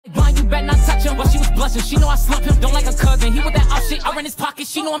blushing. She know I slump him, don't like a cousin. He with that off shit, I run his pocket.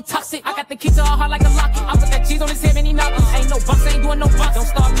 She know I'm toxic. I got the key to her heart like a locket. I put that cheese on his head and he knock. Ain't no box, ain't doing no box. Don't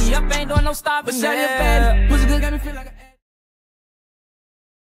start me up, ain't doing no stop. But shout your bad. Pussy good, got me feel like a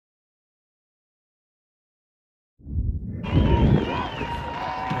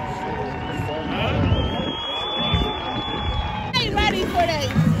ain't ready for that.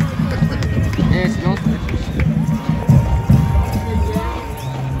 Yes, no.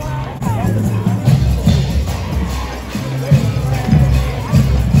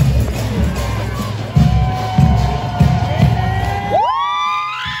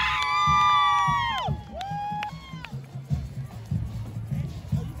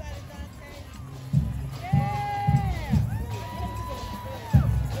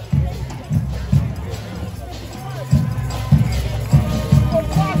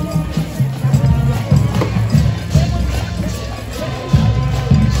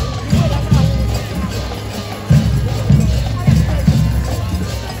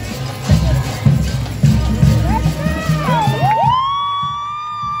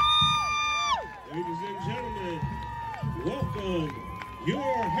 Welcome your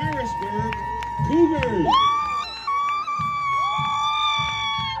Harrisburg Cougars.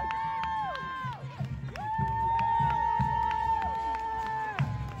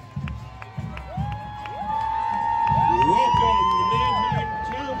 Welcome the Manheim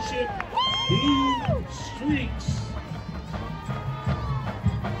Township Blue Streaks.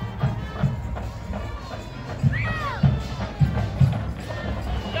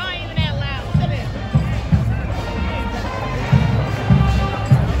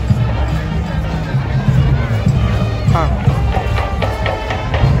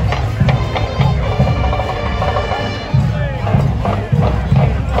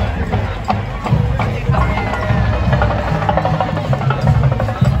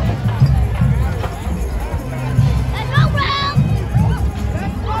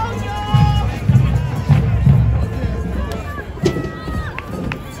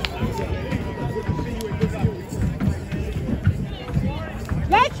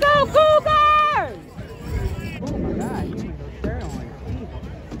 Let's go, Cougars! Oh my God, you can go third on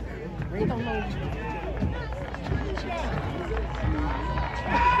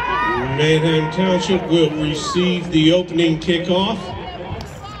Manheim Township will receive the opening kickoff.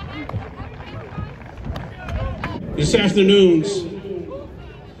 This afternoon's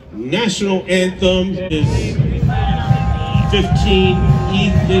national anthem is 15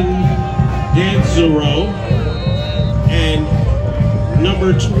 Ethan Danzero and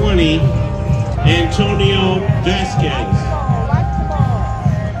number 20 Antonio Vasquez.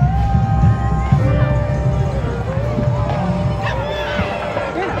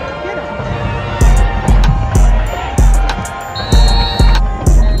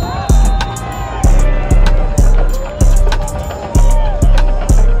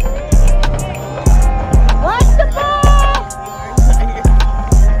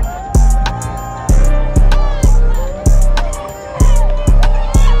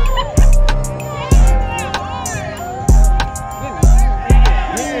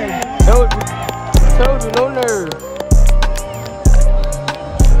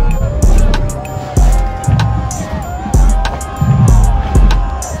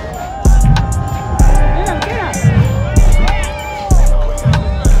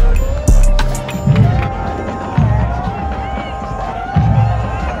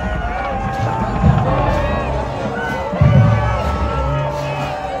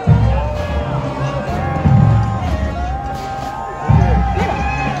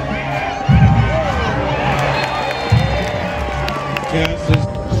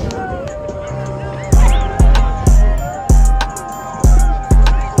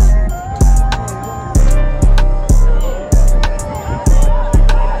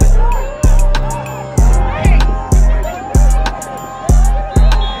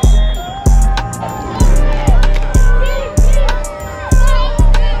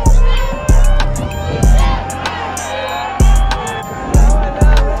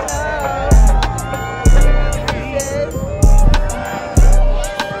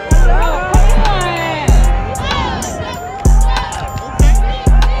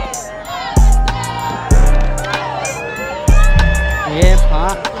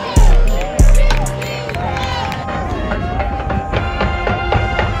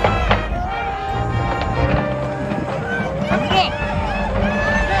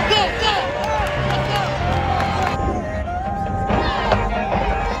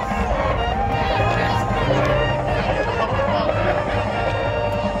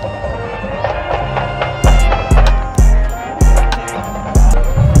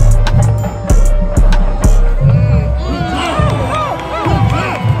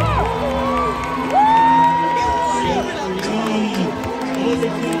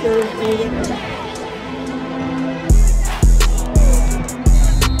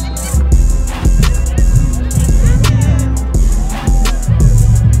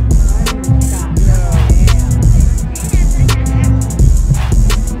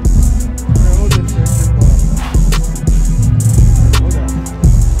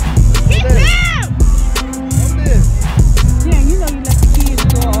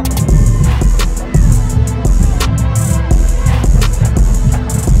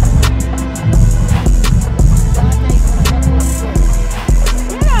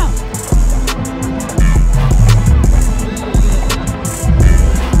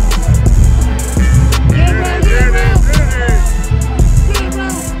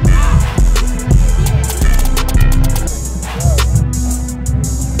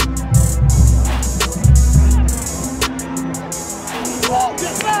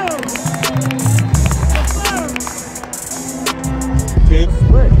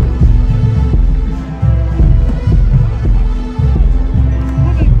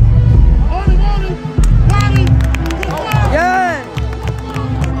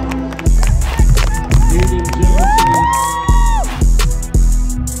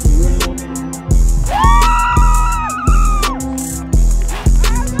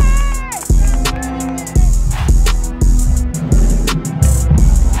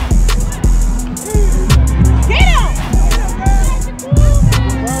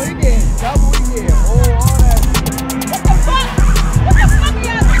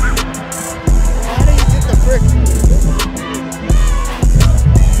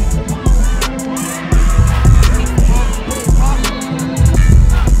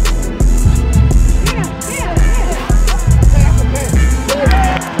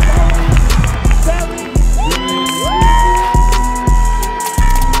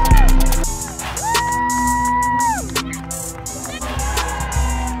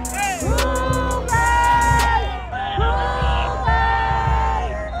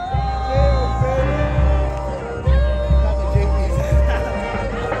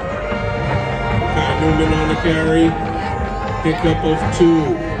 carry, pickup of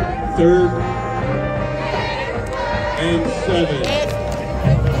 2, 3rd and 7.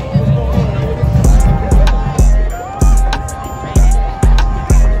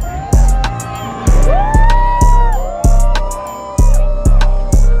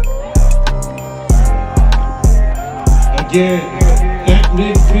 Again, at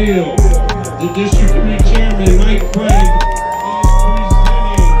midfield, the District 3 Chairman, Mike Craig, is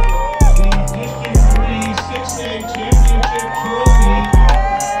presenting the District 3 6A Championship Trophy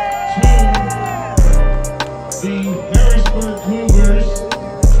to the Harrisburg Cougars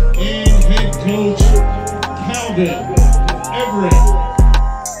and head coach Calvin Everett.